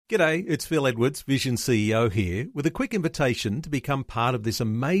G'day, it's Phil Edwards, Vision CEO here, with a quick invitation to become part of this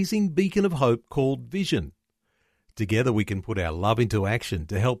amazing beacon of hope called Vision. Together we can put our love into action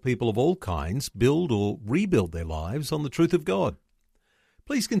to help people of all kinds build or rebuild their lives on the truth of God.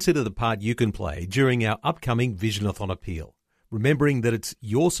 Please consider the part you can play during our upcoming Visionathon appeal, remembering that it's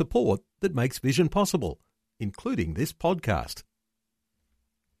your support that makes Vision possible, including this podcast.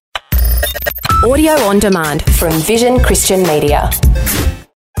 Audio on demand from Vision Christian Media.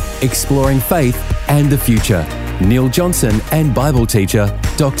 Exploring faith and the future. Neil Johnson and Bible teacher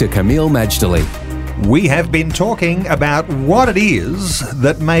Dr. Kameel Majdali. We have been talking about what it is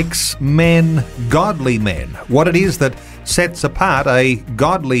that makes men godly men, what it is that sets apart a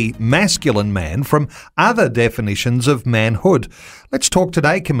godly masculine man from other definitions of manhood. Let's talk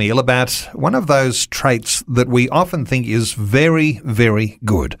today, Kameel, about one of those traits that we often think is very, very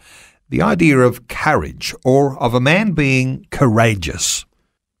good. The idea of courage, or of a man being courageous.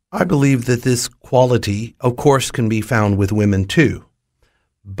 I believe that this quality, of course, can be found with women too.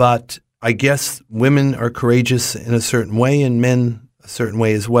 But I guess women are courageous in a certain way and men a certain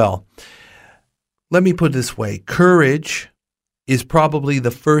way as well. Let me put it this way. Courage is probably the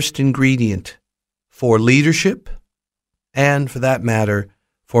first ingredient for leadership and, for that matter,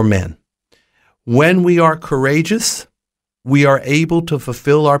 for men. When we are courageous, we are able to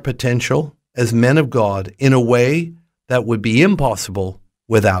fulfill our potential as men of God in a way that would be impossible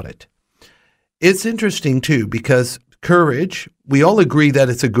without it. It's interesting, too, because courage, we all agree that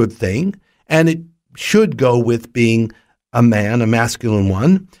it's a good thing, and it should go with being a man, a masculine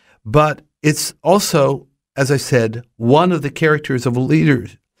one, but it's also, as I said, one of the characters of a leader.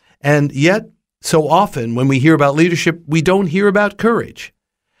 And yet, so often when we hear about leadership, we don't hear about courage.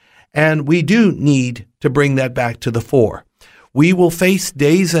 And we do need to bring that back to the fore. We will face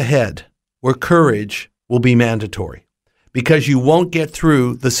days ahead where courage will be mandatory, because you won't get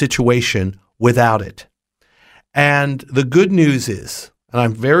through the situation without it. And the good news is, and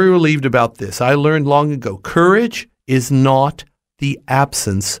I'm very relieved about this, I learned long ago, courage is not the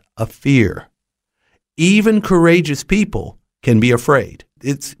absence of fear. Even courageous people can be afraid.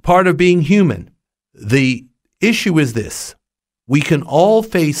 It's part of being human. The issue is this: we can all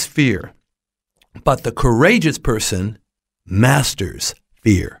face fear, but the courageous person masters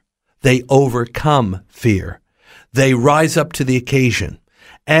fear. They overcome fear. They rise up to the occasion,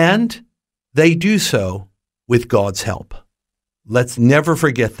 and they do so with God's help. Let's never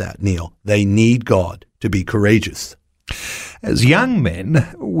forget that, Neil. They need God to be courageous. As young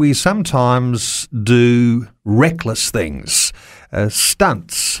men, we sometimes do reckless things,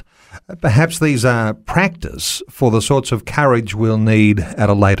 stunts. Perhaps these are practice for the sorts of courage we'll need at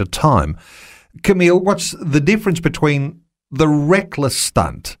a later time. Kameel, what's the difference between the reckless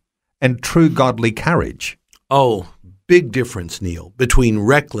stunt and true godly courage? Oh, big difference, Neil, between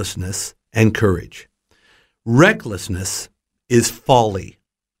recklessness and courage. Recklessness is folly,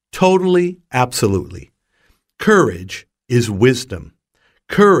 totally, absolutely. Courage is wisdom.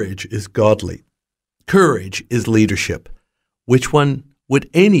 Courage is godly. Courage is leadership. Which one would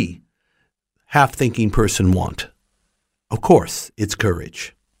any half-thinking person want? Of course, it's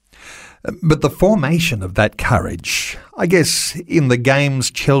courage. But the formation of that courage, I guess, in the games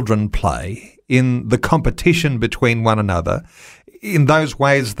children play, in the competition between one another, in those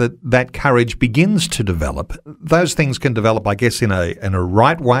ways that courage begins to develop, those things can develop, I guess, in a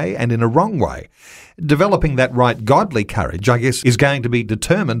right way and in a wrong way. Developing that right godly courage, I guess, is going to be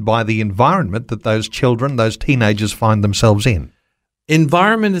determined by the environment that those children, those teenagers find themselves in.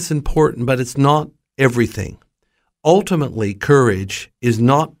 Environment is important, but it's not everything. Ultimately, courage is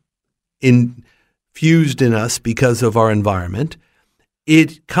not infused in us because of our environment.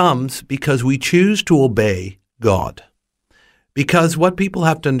 It comes because we choose to obey God. Because what people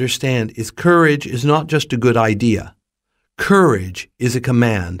have to understand is courage is not just a good idea. Courage is a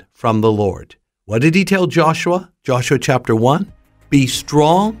command from the Lord. What did he tell Joshua? Joshua chapter 1, be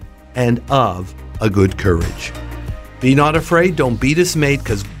strong and of a good courage. Be not afraid, don't be dismayed,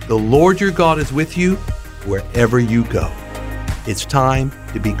 because the Lord your God is with you wherever you go. It's time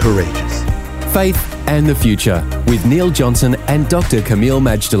to be courageous. Faith and the Future with Neil Johnson and Dr. Kameel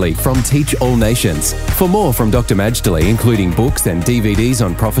Majdali from Teach All Nations. For more from Dr. Majdali, including books and DVDs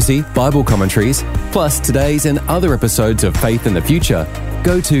on prophecy, Bible commentaries, plus today's and other episodes of Faith and the Future,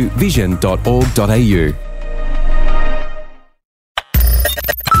 go to vision.org.au.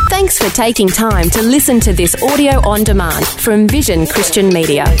 Thanks for taking time to listen to this audio on demand from Vision Christian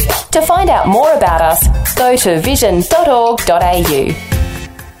Media. To find out more about us, go to vision.org.au.